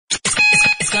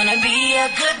be a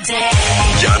good day.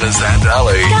 Gunners and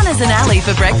Ali Gunners and Ali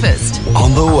for breakfast.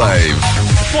 on the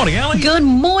wave. Morning, Ali. Good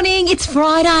morning. It's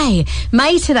Friday.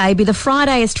 May today be the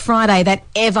Fridayest Friday that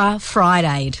ever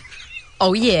Fridayed.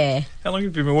 Oh, yeah. How long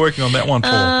have you been working on that one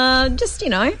for? Just, a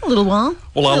little while.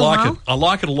 Well, I Little like while. it. I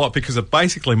like it a lot because it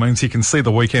basically means you can see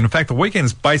the weekend. In fact, the weekend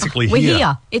is basically We're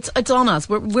here. It's on us.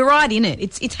 We're right in it.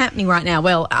 It's happening right now.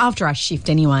 Well, after our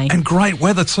shift anyway. And great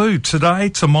weather too. Today,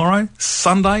 tomorrow,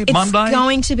 Sunday, Monday. It's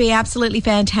going to be absolutely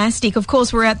fantastic. Of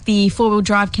course, we're at the four-wheel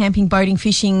drive camping, boating,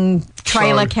 fishing,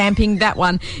 trailer Show. camping, that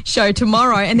one, show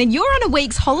tomorrow. And then you're on a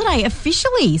week's holiday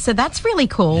officially, so that's really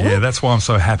cool. Yeah, that's why I'm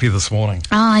so happy this morning.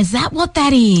 Ah, is that what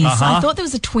that is? Uh-huh. I thought there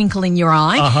was a twinkle in your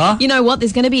eye. Uh-huh. You know what?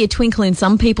 There's going to be a twinkle in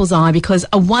some people's eye because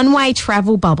a one-way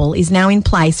travel bubble is now in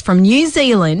place from New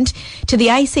Zealand to the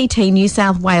ACT, New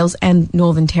South Wales and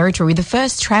Northern Territory. The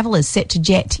first travellers set to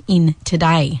jet in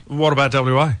today. What about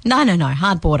WA? No,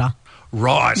 hard border.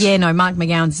 Right. Yeah, no, Mark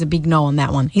McGowan's a big no on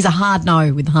that one. He's a hard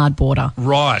no with hard border.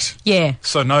 Right. Yeah.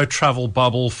 So no travel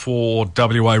bubble for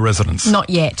WA residents? Not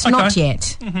yet. Okay. Not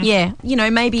yet. Yeah.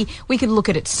 Maybe we could look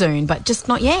at it soon, but just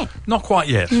not yet. Not quite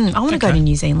yet. I want to go to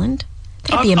New Zealand.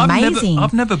 That'd be I've amazing.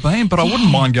 I've never been, but I wouldn't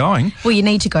mind going. Well, you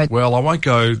need to go. Well, I won't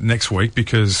go next week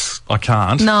because I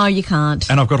can't. No, you can't.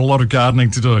 And I've got a lot of gardening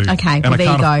to do. Okay, and well, I there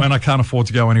you can't go. And I can't afford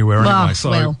to go anywhere anyway.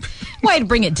 So well, way to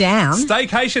bring it down.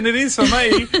 staycation it is for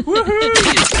me.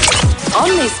 Woohoo! On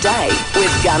this day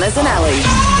with Gunners and Ali.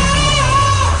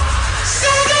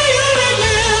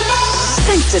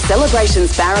 Thanks to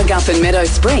Celebrations Barraguff and Meadow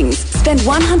Springs, spend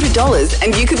 $100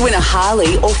 and you could win a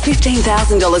Harley or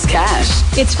 $15,000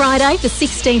 cash. It's Friday, the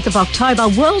 16th of October,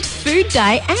 World Food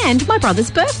Day, and my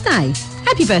brother's birthday.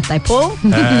 Happy birthday, Paul.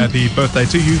 Happy birthday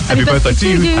to you. Happy birthday to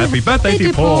you. Happy birthday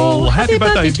to Paul. Happy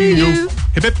birthday to you.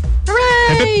 Hip hip.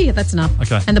 Hooray! Hip, That's enough.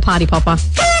 Okay. And the party popper.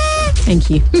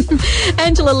 Thank you.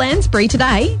 Angela Lansbury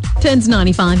today turns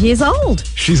 95 years old.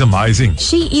 She's amazing.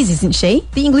 She is, isn't she?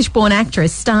 The English-born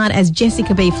actress starred as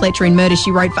Jessica B. Fletcher in Murder, She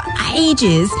Wrote for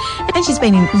ages, and she's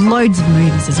been in loads of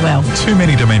movies as well. Too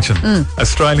many to mention.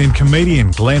 Australian comedian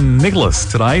Glenn Nicholas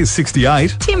today is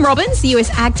 68. Tim Robbins, the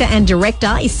US actor and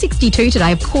director, is 62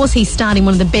 today. Of course, he's starred in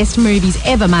one of the best movies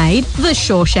ever made, The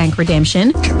Shawshank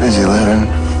Redemption, Get busy living.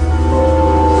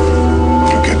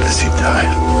 Or get busy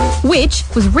dying. which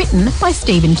was written by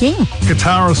Stephen King.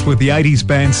 Guitarist with the 80s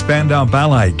band Spandau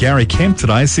Ballet, Gary Kemp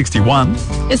today is 61.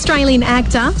 Australian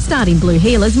actor, starred in Blue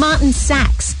Heelers, Martin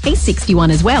Sachs. He's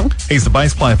 61 as well. He's the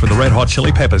bass player for the Red Hot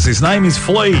Chili Peppers. His name is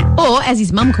Flea. Or, as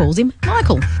his mum calls him,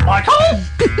 Michael. Michael!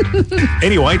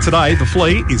 Anyway, today the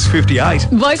Flea is 58.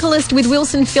 Vocalist with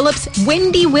Wilson Phillips,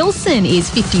 Wendy Wilson, is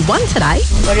 51 today.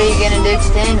 What are you going to do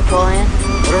today, Napoleon?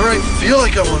 Whatever I feel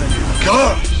like I want to do.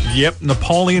 God. Yep,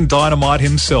 Napoleon Dynamite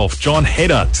himself. John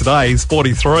Heder today is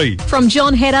 43. From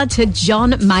John Heder to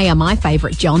John Mayer, my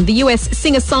favourite John, the US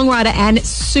singer-songwriter and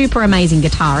super amazing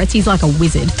guitarist. He's like a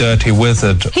wizard. Dirty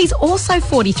Wizard. He's also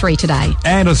 43 today.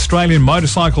 And Australian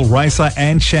motorcycle racer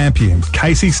and champion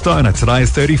Casey Stoner today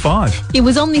is 35. It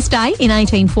was on this day in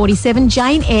 1847,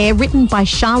 Jane Eyre, written by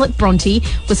Charlotte Bronte,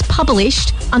 was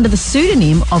published under the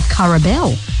pseudonym of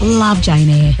Carabelle. Love Jane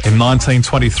Eyre. In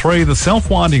 1923, the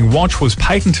self-winding watch was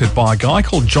patented by a guy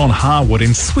called John Harwood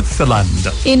in Switzerland.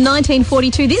 In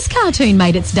 1942, this cartoon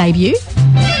made its debut.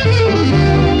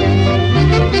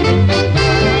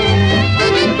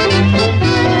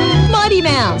 Mighty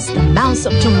Mouse, the mouse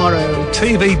of tomorrow.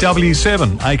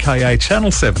 TVW7, aka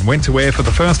Channel 7, went to air for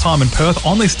the first time in Perth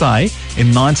on this day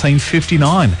in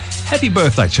 1959. Happy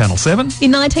birthday, Channel 7.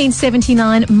 In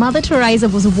 1979, Mother Teresa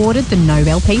was awarded the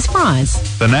Nobel Peace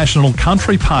Prize. The National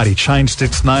Country Party changed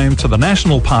its name to the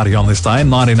National Party on this day in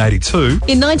 1982.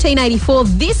 In 1984,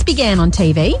 this began on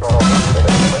TV.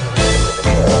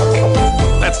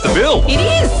 That's the bill. It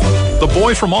is. The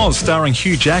Boy from Oz, starring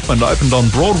Hugh Jackman, opened on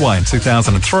Broadway in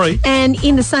 2003. And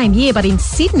in the same year, but in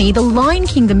Sydney, The Lion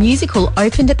King, the musical,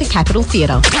 opened at the Capitol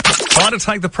Theatre. Trying to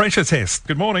take the pressure test.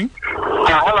 Good morning.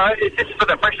 Hello, is this for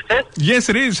the pressure test? Yes,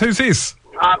 it is. Who's this?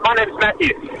 My name's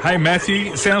Matthew. Hey,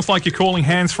 Matthew. Sounds like you're calling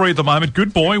hands-free at the moment.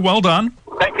 Good boy. Well done.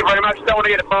 Thank you very much. Don't want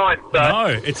to get a fine. So. No,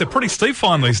 it's a pretty steep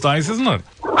fine these days, isn't it?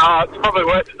 It's probably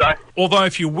worth it, though. Although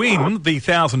if you win the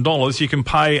 $1,000, you can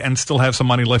pay and still have some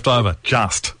money left over.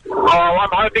 Just. Oh, I'm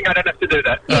hoping I don't have to do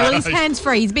that. Yeah, well, he's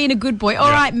hands-free. He's being a good boy.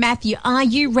 All right, Matthew, are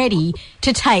you ready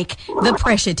to take the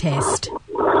pressure test?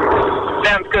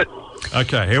 Sounds good.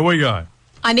 Okay, here we go.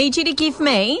 I need you to give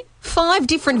me 5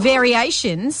 different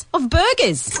variations of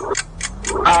burgers.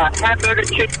 Hamburger,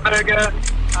 chicken burger,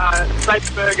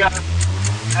 steak burger,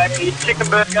 a chicken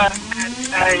burger, and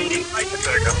a bacon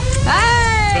burger.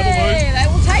 Hey, That'll do. they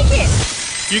will take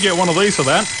it. You get one of these for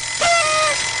that.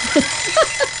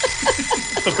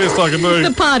 The best I can do.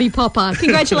 The party popper.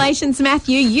 Congratulations,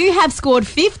 Matthew. You have scored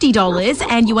 $50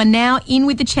 and you are now in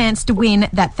with the chance to win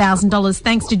that $1,000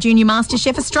 thanks to Junior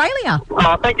MasterChef Australia.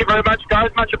 Thank you very much, guys.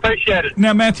 Much appreciated.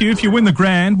 Now, Matthew, if you win the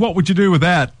grand, what would you do with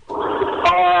that?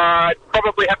 I'd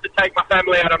probably have to take my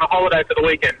family out on a holiday for the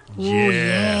weekend.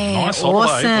 Yeah. Nice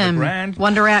holiday for the Awesome. grand.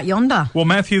 Wander out yonder. Well,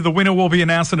 Matthew, the winner will be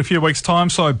announced in a few weeks' time,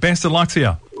 so best of luck to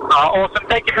you. Awesome.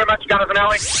 Thank you very much, Gunners and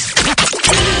Alex.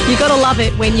 You got to love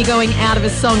it when you're going out of a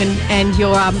song and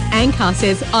your anchor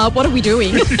says, what are we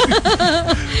doing?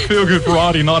 Feel Good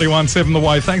Variety 91.7 The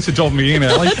Wave. Thanks for jobbing me in,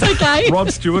 Ali. That's okay.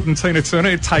 Rod Stewart and Tina Turner.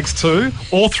 It takes two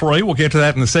or three. We'll get to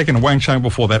that in a second. And Wang Chang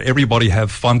before that. Everybody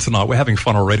have fun tonight. We're having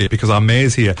fun already because our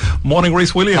mayor's here. Morning,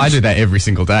 Reece Williams. I do that every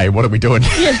single day. What are we doing?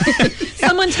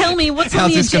 Someone tell me what's on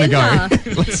How's the this agenda. going to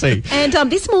go? Let's see. And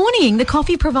this morning, the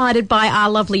coffee provided by our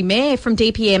lovely mayor from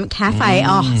DPM Cafe.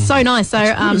 Oh, so nice. So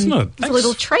good, isn't it? it's a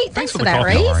little treat. Thanks for for the that,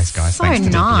 coffee. Reece. No worries, guys. So Thanks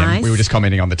to DPM. nice. We were just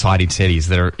commenting on the tidy teddies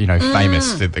that are,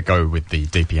 famous that go with the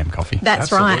DPM coffee. That's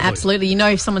Absolutely. right, absolutely. You know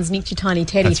if someone's nicked your tiny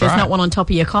teddy, That's if there's right. not one on top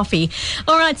of your coffee.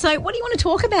 All right, so what do you want to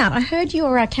talk about? I heard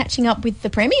you're catching up with the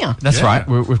Premier. That's Yeah. right.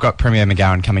 We've got Premier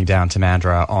McGowan coming down to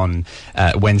Mandurah on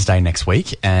Wednesday next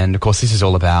week. And, of course, this is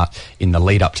all about, in the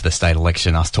lead up to the state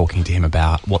election, us talking to him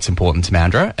about what's important to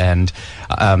Mandurah. And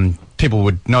people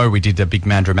would know we did a big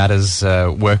Mandurah Matters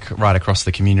work right across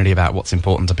the community about what's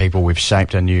important to people. We've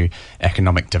shaped a new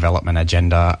economic development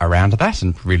agenda around that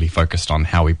and really focused on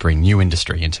how we bring new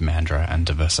industry into Mandurah and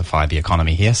diversify the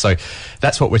economy here. So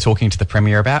that's what we're talking to the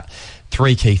Premier about.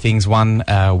 Three key things. One,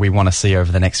 we want to see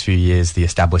over the next few years the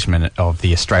establishment of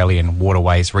the Australian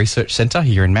Waterways Research Centre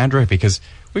here in Mandurah, because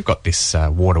we've got this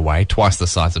waterway twice the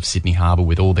size of Sydney Harbour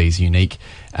with all these unique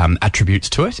attributes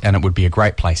to it, and it would be a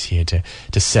great place here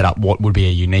to set up what would be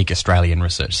a unique Australian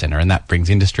research centre, and that brings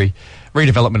industry,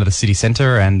 redevelopment of the city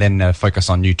centre, and then focus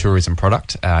on new tourism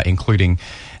product, including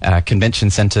convention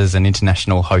centres and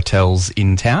international hotels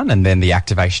in town, and then the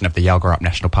activation of the Yalgarup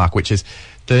National Park, which is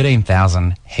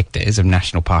 13,000 hectares of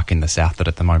national park in the south that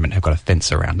at the moment have got a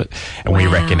fence around it. And we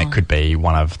reckon it could be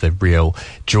one of the real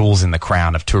jewels in the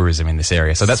crown of tourism in this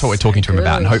area. So that's what we're talking to him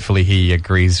about. And hopefully he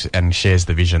agrees and shares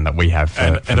the vision that we have for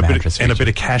And a Mandurah's bit future.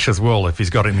 of cash as well, if he's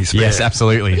got any spare. Yes,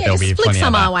 absolutely. Yeah, There'll just be flick plenty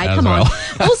some of that our way. as Come well.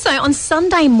 on. Also, on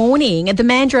Sunday morning, the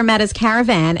Mandurah Matters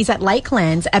Caravan is at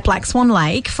Lakelands at Black Swan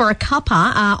Lake for a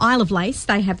cuppa. Isle of Lace,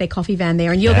 they have their coffee van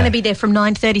there, and you're going to be there from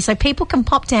 9:30, so people can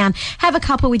pop down, have a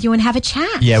cuppa with you, and have a chat.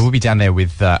 Yeah, we'll be down there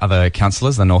with other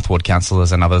councillors, the North Ward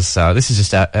councillors and others. This is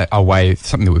just a way,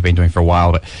 something that we've been doing for a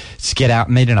while, but just get out,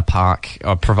 meet in a park,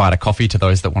 provide a coffee to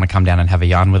those that want to come down and have a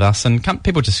yarn with us, and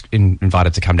people just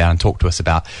invited to come down and talk to us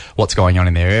about what's going on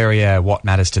in their area, what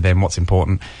matters to them, what's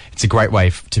important. It's a great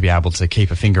way to be able to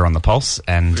keep a finger on the pulse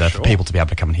and for people to be able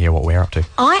to come and hear what we're up to.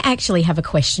 I actually have a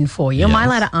question for you. Am I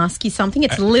allowed to ask you something?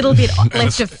 It's a little bit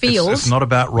left of field. It's not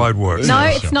about roadworks. No,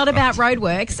 it's not about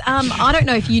roadworks. I don't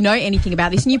know if you know anything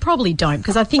about this, and you probably don't,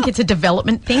 because I think it's a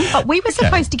development thing. But we were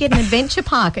supposed to get an adventure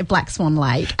park at Black Swan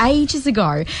Lake ages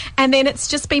ago, and then it's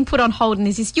just been put on hold. And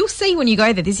there's this, you'll see when you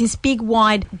go there, there's this big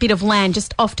wide bit of land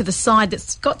just off to the side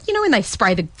that's got, when they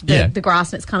spray the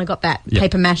grass and it's kind of got that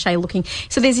paper mache looking.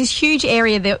 So there's this huge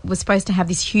area that was supposed to have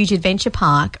this huge adventure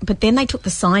park, but then they took the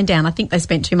sign down. I think they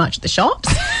spent too much at the shops.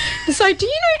 So do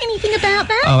you know anything about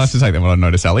that? I'll have to take them on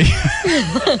notice, Ali.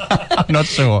 I'm not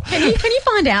sure. Can you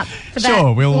find out for that?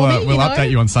 Sure, we'll for me, we'll update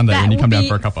you on Sunday That when you come would down be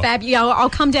for a cuppa. Yeah, I'll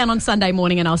come down on Sunday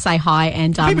morning and I'll say hi.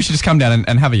 And People should just come down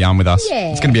and have a yarn with us.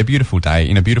 Yeah. It's going to be a beautiful day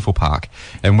in a beautiful park,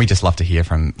 and we just love to hear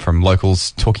from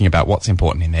locals talking about what's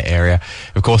important in their area.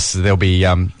 Of course, there'll be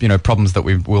problems that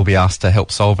we will be asked to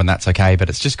help solve, and that's okay. But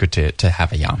it's just good to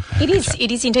have a yarn.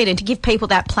 it is indeed, and to give people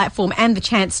that platform and the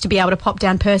chance to be able to pop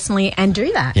down personally and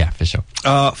do that. Yeah, for sure.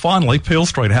 Finally, Peel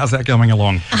Street, how's that going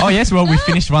along? Oh yes, well we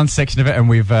finished one section of it and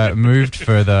we've moved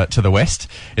further to the west.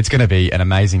 It's going to be an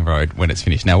amazing road when it's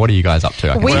finished. Now, what are you guys up to?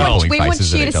 I can We see want rolling you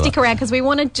faces at to each other. stick around because we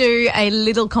want to do a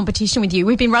little competition with you.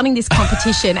 We've been running this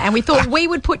competition and we thought we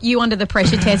would put you under the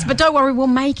pressure test, but don't worry, we'll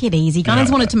make it easy.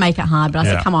 Gunners wanted to make it hard, but I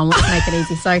said, come on, let's make it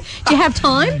easy. So, do you have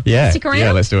time? Yeah, Stick around?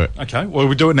 yeah, let's do it. Okay, well,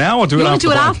 we do it now or do You it want after to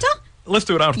do it the break? after? Let's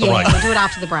do it after the Yeah, break. we'll do it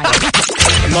after the break.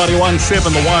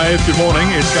 91.7 The Wave. Good morning.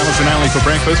 It's Gunners and Ali for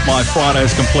breakfast. My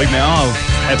Friday's complete now. I've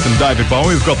had some David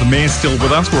Bowie. We've got the Mayor still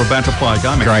with us. We're about to play a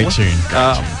game. Great actually.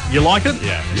 tune. You like it?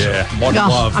 Yeah. Modern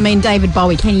Love. I mean, David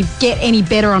Bowie, can you get any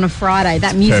better on a Friday?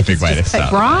 That music Perfect is way to just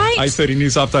start. right? 8:30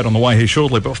 news update on the way here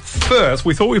shortly. But first,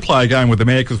 we thought we'd play a game with the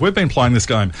Mayor because we've been playing this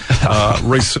game,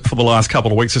 Reece, for the last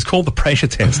couple of weeks. It's called the Pressure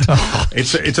Test.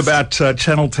 It's about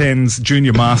Channel 10's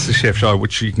Junior MasterChef show,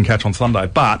 which you can catch on Sunday.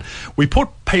 But we put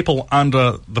people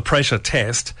under the pressure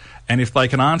test, and if they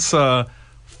can answer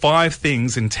 5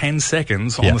 things in 10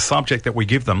 seconds on the subject that we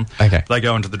give them, they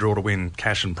go into the draw to win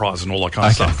cash and prize and all that kind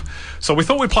of stuff. So we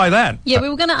thought we'd play that. Yeah, we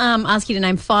were going to ask you to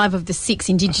name 5 of the 6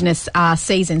 Indigenous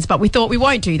seasons, but we thought we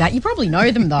won't do that. You probably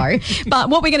know them, though. But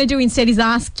what we're going to do instead is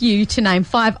ask you to name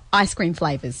 5 ice cream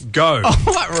flavours. Go.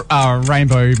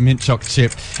 Rainbow, mint chocolate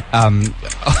chip,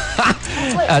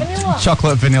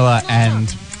 chocolate, vanilla, and...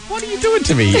 What are you doing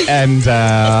to me? And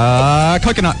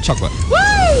coconut chocolate.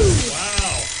 Woo!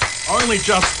 Only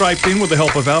just scraped in with the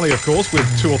help of Ali, of course, with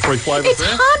 2 or 3 flavours It's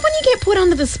hard when you get put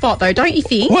under the spot, though, don't you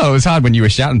think? Well, it was hard when you were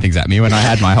shouting things at me when I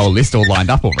had my whole list all lined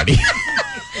up already.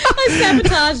 I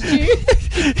sabotaged you.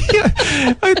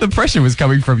 The pressure was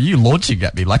coming from you launching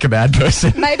at me like a bad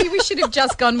person. Maybe we should have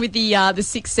just gone with the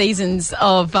 6 seasons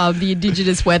of the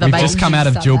Indigenous weather. We've just come out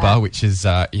of Julba, which is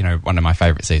one of my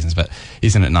favourite seasons. But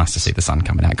isn't it nice to see the sun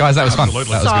coming out, guys? That was fun. That was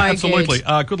good. Absolutely.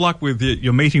 Good luck with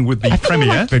your meeting with the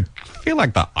Premier. I feel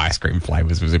like the ice cream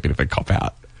flavours was a bit of a cop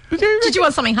out. Did you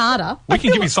want something harder? We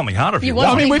can give you something harder if you want.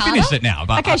 I mean, we've finished it now.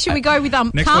 But okay, should we go with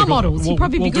car models? You'll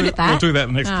probably be good at that. We'll do that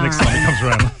next time it comes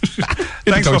around.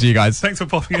 Good to talk to you guys. Thanks for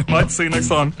popping in, mate. See you next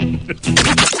time.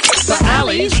 The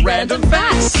Alley's Random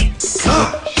Facts.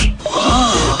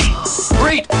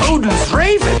 Great Odin's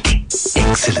Raven.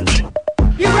 Excellent.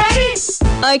 You ready?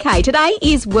 Okay, today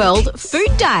is World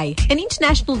Food Day, an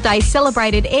international day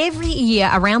celebrated every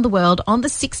year around the world on the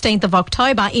 16th of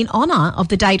October in honour of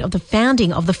the date of the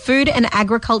founding of the Food and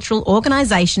Agricultural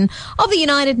Organisation of the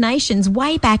United Nations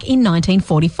way back in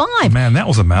 1945. Man, that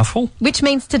was a mouthful. Which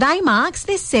means today marks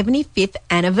their 75th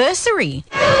anniversary.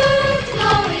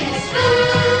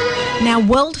 Now,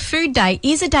 World Food Day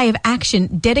is a day of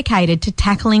action dedicated to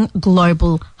tackling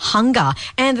global hunger.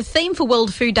 And the theme for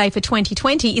World Food Day for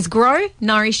 2020 is Grow,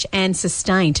 Nourish and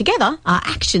Sustain. Together, our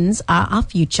actions are our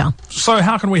future. So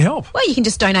how can we help? Well, you can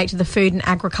just donate to the Food and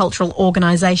Agricultural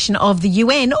Organisation of the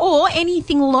UN or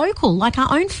anything local, like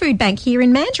our own food bank here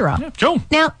in Mandurah. Yeah, cool.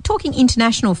 Now, talking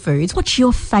international foods, what's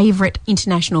your favourite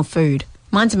international food?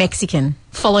 Mine's Mexican,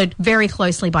 followed very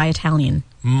closely by Italian.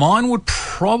 Mine would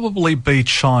probably be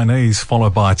Chinese,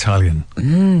 followed by Italian.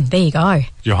 There you go.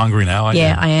 You're hungry now, aren't you?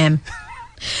 Yeah, I am.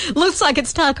 Looks like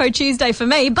it's Taco Tuesday for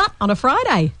me, but on a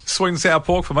Friday. Sweet and sour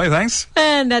pork for me, thanks.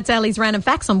 And that's Ali's Random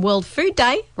Facts on World Food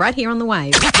Day, right here on the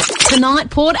Wave.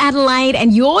 Tonight, Port Adelaide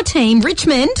and your team,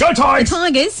 Richmond. Go Tigers! The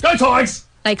Tigers. Go Tigers!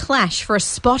 They clash for a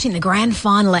spot in the grand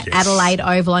final at Adelaide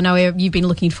Oval. I know you've been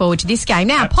looking forward to this game.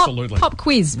 Now, pop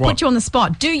quiz. What? Put you on the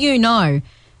spot. Do you know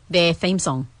their theme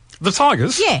song? The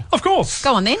Tigers? Yeah. Of course.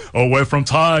 Go on then. Oh, we're from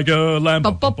Tigerland.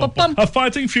 A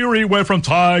fighting fury, we're from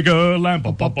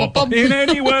Tigerland. In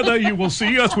any weather you will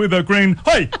see us with a grin.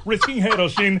 Hey, risking head or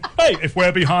shin. Hey, if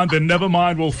we're behind, then never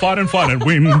mind. We'll fight and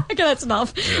win. Okay, that's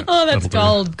enough. Oh, that's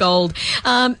gold.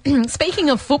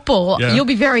 Speaking of football, you'll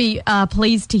be very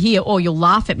pleased to hear, or you'll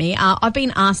laugh at me. I've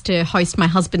been asked to host my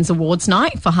husband's awards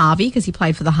night for Harvey because he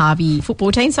played for the Harvey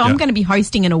football team. So I'm going to be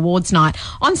hosting an awards night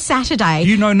on Saturday.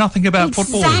 You know nothing about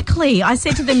football. Exactly. I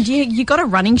said to them, you got a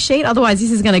running sheet? Otherwise, this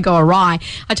is going to go awry.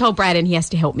 I told Brad and he has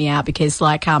to help me out because,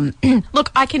 look,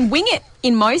 I can wing it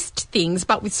in most things,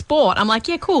 but with sport, I'm like,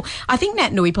 yeah, cool. I think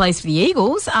Nat Nui plays for the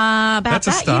Eagles. That's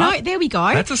a start. There we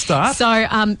go. That's a start. So,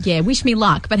 wish me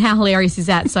luck. But how hilarious is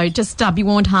that? So just be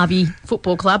warned, Harvey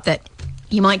Football Club, that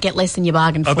you might get less than your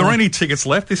bargain for. Are there any tickets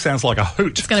left? This sounds like a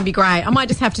hoot. It's going to be great. I might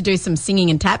just have to do some singing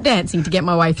and tap dancing to get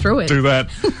my way through it. Do that.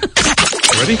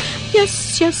 Ready?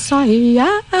 Yes, I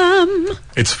am.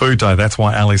 It's Food Day. That's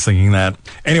why Ali's singing that.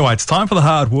 Anyway, it's time for the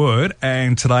hard word.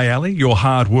 And today, Ali, your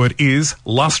hard word is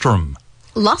lustrum.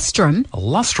 Lustrum?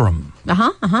 Lustrum.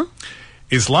 Uh-huh.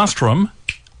 Is lustrum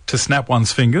to snap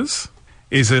one's fingers?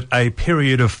 Is it a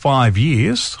period of 5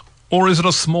 years? Or is it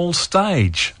a small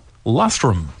stage?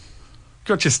 Lustrum.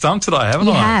 Got you stumped today, haven't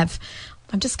I? You have.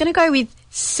 I'm just going to go with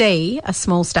C, a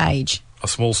small stage. A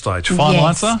small stage. Final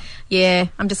answer? Yeah,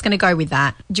 I'm just going to go with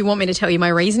that. Do you want me to tell you my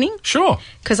reasoning? Sure.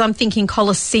 Because I'm thinking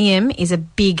Colosseum is a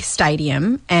big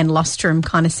stadium and lustrum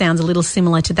kind of sounds a little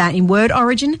similar to that in word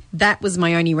origin. That was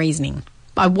my only reasoning.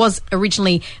 I was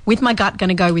originally, with my gut, going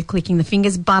to go with clicking the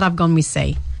fingers, but I've gone with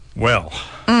C. Well,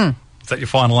 is that your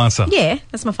final answer? Yeah,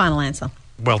 that's my final answer.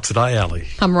 Well, today, Ali.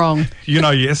 I'm wrong. You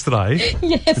know, yesterday,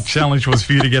 yes. the challenge was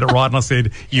for you to get it right, and I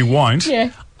said, you won't.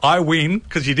 Yeah. I win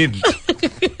because you didn't.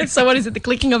 So what is it, the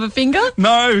clicking of a finger?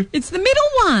 No. It's the middle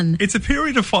one. It's a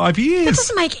period of 5 years. That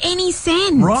doesn't make any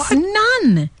sense. Right.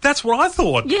 None. That's what I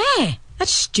thought. Yeah,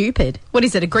 that's stupid. What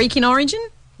is it, a Greek in origin?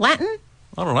 Latin?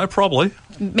 I don't know, probably.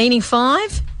 Meaning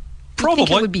 5? Probably. I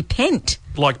think it would be pent.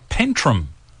 Like pentrum.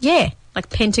 Yeah, like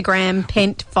pentagram,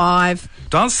 pent, 5.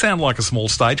 Does sound like a small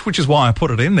stage, which is why I put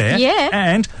it in there. Yeah.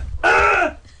 And...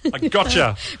 I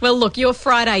gotcha. Well, look, your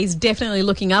Friday is definitely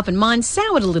looking up and mine's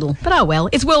soured a little. But oh well,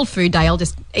 it's World Food Day. I'll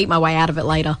just eat my way out of it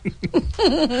later. Listen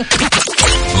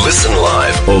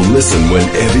live or listen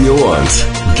whenever you want.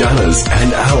 Gunners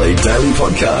and Ali Daily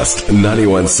Podcast.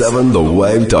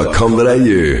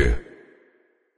 917thewave.com.au